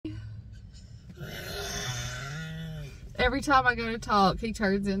Every time I go to talk, he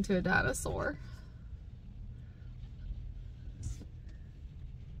turns into a dinosaur.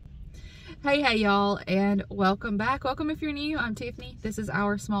 Hey y'all, and welcome back. Welcome if you're new. I'm Tiffany. This is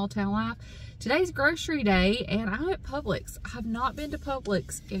Our Small Town Life. Today's grocery day, and I'm at Publix. I have not been to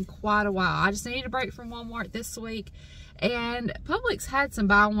Publix in quite a while. I just needed a break from Walmart this week, and Publix had some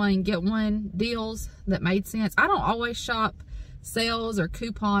buy one, get one deals that made sense. I don't always shop sales or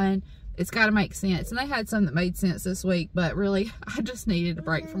coupon. It's got to make sense, and they had some that made sense this week, but really, I just needed a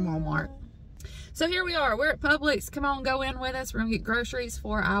break from Walmart. So here we are. We're at Publix. Come on, go in with us. We're going to get groceries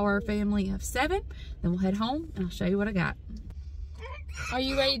for our family of 7. Then we'll head home, and I'll show you what I got. Are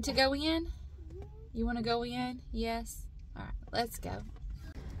you ready to go in? You want to go in? Yes? All right, let's go.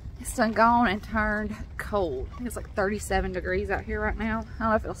 It's done gone and turned cold. I think it's like 37 degrees out here right now. I don't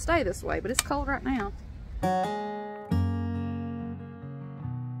know if it'll stay this way, but it's cold right now.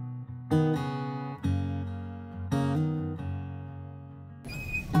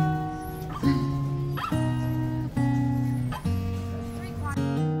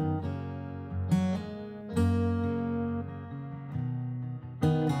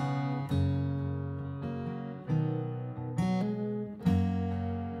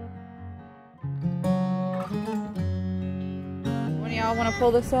 Y'all want to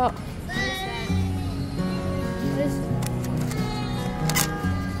pull this up?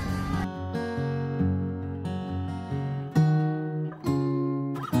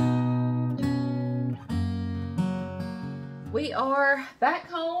 We are back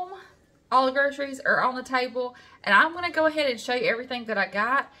home. All the groceries are on the table, and I'm going to go ahead and show you everything that I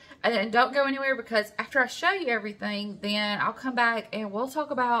got. And then don't go anywhere, because after I show you everything, then I'll come back and we'll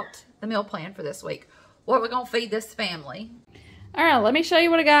talk about the meal plan for this week. What we're going to feed this family. All right, let me show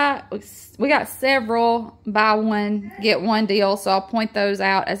you what I got. We got several buy one, get one deals, so I'll point those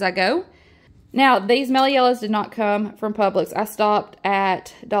out as I go. Now, these Mellow Yellows did not come from Publix. I stopped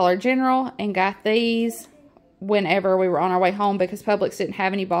at Dollar General and got these whenever we were on our way home, because Publix didn't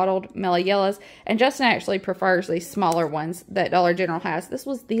have any bottled Mellow Yellows, and Justin actually prefers these smaller ones that Dollar General has. This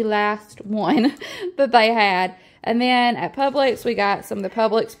was the last one that they had. And then at Publix, we got some of the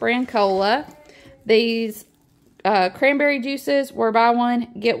Publix brand cola. These cranberry juices were buy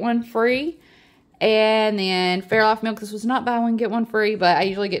one, get one free. And then Fairlife milk. This was not buy one, get one free, but I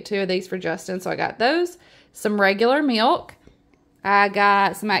usually get 2 of these for Justin, so I got those. Some regular milk. I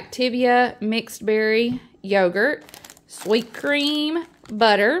got some Activia mixed berry yogurt, sweet cream,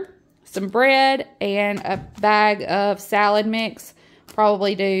 butter, some bread, and a bag of salad mix.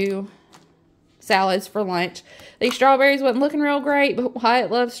 Probably do salads for lunch. These strawberries wasn't looking real great, but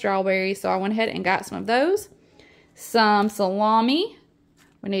Wyatt loves strawberries, so I went ahead and got some of those. Some salami.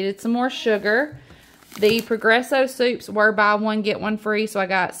 We needed some more sugar. The Progresso soups were buy one, get one free, so I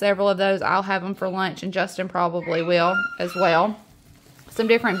got several of those. I'll have them for lunch, and Justin probably will as well. Some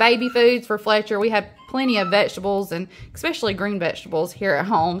different baby foods for Fletcher. We have plenty of vegetables, and especially green vegetables here at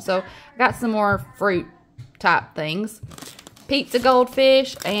home, so I got some more fruit type things. Pizza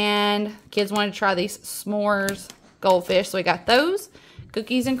goldfish, and kids wanted to try these s'mores goldfish, so we got those.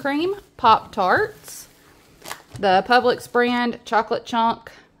 Cookies and cream, Pop-Tarts. The Publix brand chocolate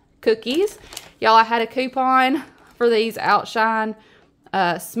chunk cookies. Y'all, I had a coupon for these Outshine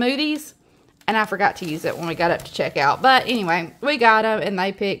smoothies, and I forgot to use it when we got up to checkout. But anyway, we got them, and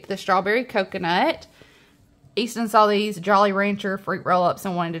they picked the strawberry coconut. Easton saw these Jolly Rancher fruit roll-ups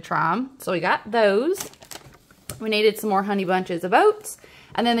and wanted to try them, so we got those. We needed some more honey bunches of oats.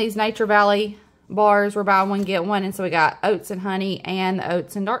 And then these Nature Valley bars were buy one, get one, and so we got oats and honey and the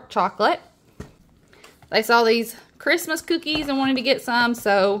oats and dark chocolate. They saw these Christmas cookies and wanted to get some,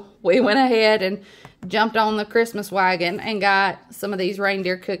 so we went ahead and jumped on the Christmas wagon and got some of these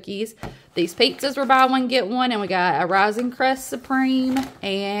reindeer cookies. These pizzas were buy one, get one, and we got a Rising Crust Supreme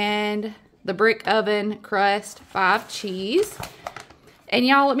and the Brick Oven Crust 5 cheese. And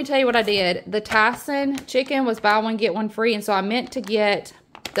y'all, let me tell you what I did. The Tyson chicken was buy one, get one free, and so I meant to get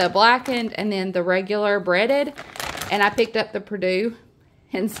the blackened and then the regular breaded, and I picked up the Purdue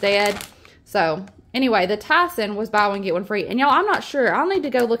instead. So anyway, the Tyson was buy one, get one free. And y'all, I'm not sure. I'll need to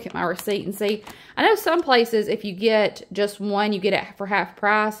go look at my receipt and see. I know some places, if you get just one, you get it for half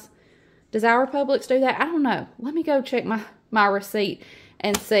price. Does our Publix do that? I don't know. Let me go check my receipt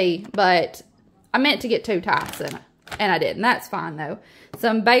and see. But I meant to get 2 Tyson, and I didn't. That's fine, though.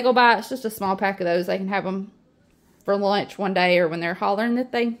 Some bagel bites, just a small pack of those. They can have them for lunch one day, or when they're hollering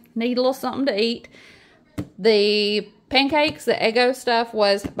that they need a little something to eat. The pancakes, the Eggo stuff,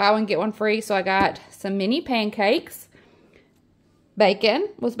 was buy one, get one free, so I got some mini pancakes. Bacon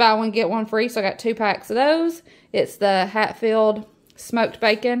was buy one, get one free, so I got 2 packs of those. It's the Hatfield smoked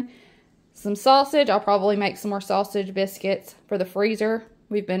bacon. some sausage. I'll probably make some more sausage biscuits for the freezer.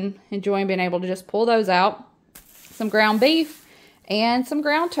 We've been enjoying being able to just pull those out. Some ground beef and some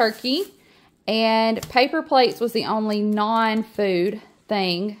ground turkey. And paper plates was the only non-food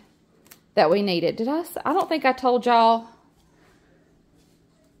thing that we needed. I don't think I told y'all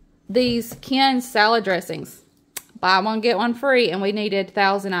these canned salad dressings. Buy one, get one free, and we needed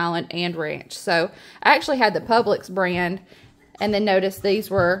Thousand Island and Ranch. So I actually had the Publix brand and then noticed these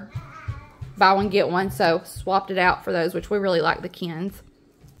were buy one, get one, so swapped it out for those, which we really like the cans.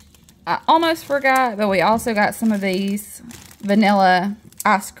 I almost forgot, but we also got some of these vanilla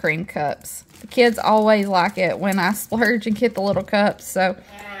ice cream cups. The kids always like it when I splurge and get the little cups, so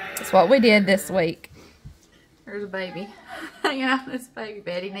that's what we did this week. There's a baby hanging out in this baby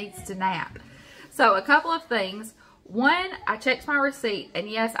bed. He needs to nap. So a couple of things. One, I checked my receipt, and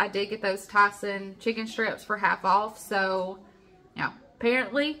yes, I did get those Tyson chicken strips for half off. So, you know,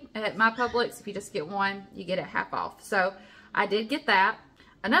 apparently at my Publix, if you just get one, you get it half off. So I did get that.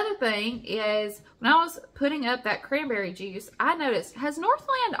 Another thing is, when I was putting up that cranberry juice, I noticed, has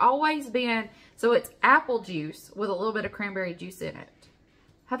Northland always been, so it's apple juice with a little bit of cranberry juice in it?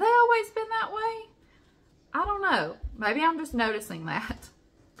 Have they always been that way? I don't know. Maybe I'm just noticing that.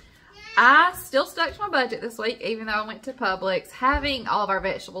 I still stuck to my budget this week, even though I went to Publix. Having all of our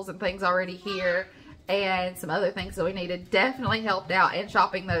vegetables and things already here and some other things that we needed definitely helped out, and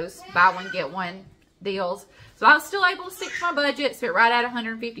shopping those buy one, get one deals. So I was still able to stick to my budget, spent right at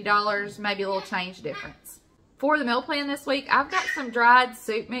 $150, maybe a little change difference. For the meal plan this week, I've got some dried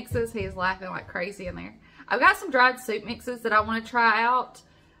soup mixes. He's laughing like crazy in there. I've got some dried soup mixes that I want to try out.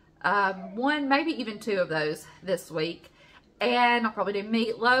 One, maybe even two of those this week. And I'll probably do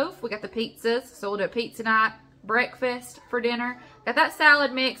meatloaf. We got the pizzas, so we'll do a pizza night, breakfast for dinner. Got that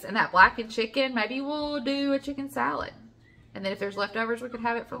salad mix and that blackened chicken. Maybe we'll do a chicken salad. And then if there's leftovers, we could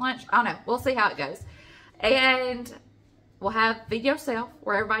have it for lunch. I don't know. We'll see how it goes. And we'll have feed yourself,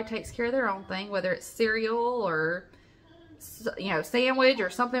 where everybody takes care of their own thing, whether it's cereal or, you know, sandwich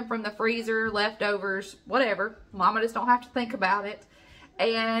or something from the freezer, leftovers, whatever. Mama just don't have to think about it.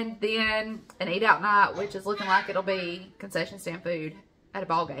 And then an eat out night, which is looking like it'll be concession stand food at a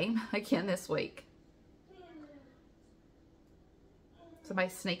ball game again this week.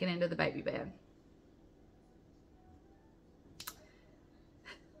 Somebody's sneaking into the baby bed.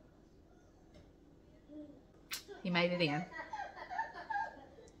 He made it in.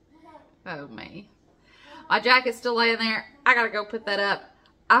 Oh, me. My jacket's still laying there. I gotta go put that up.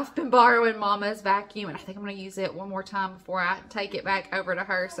 I've been borrowing Mama's vacuum, and I think I'm going to use it one more time before I take it back over to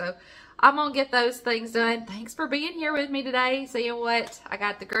her. So I'm going to get those things done. Thanks for being here with me today, seeing what I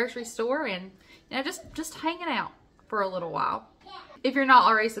got at the grocery store, and, you know, just hanging out for a little while. If you're not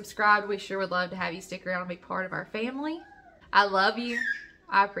already subscribed, we sure would love to have you stick around and be part of our family. I love you.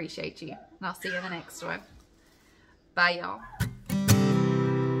 I appreciate you. And I'll see you in the next one. Bye, y'all.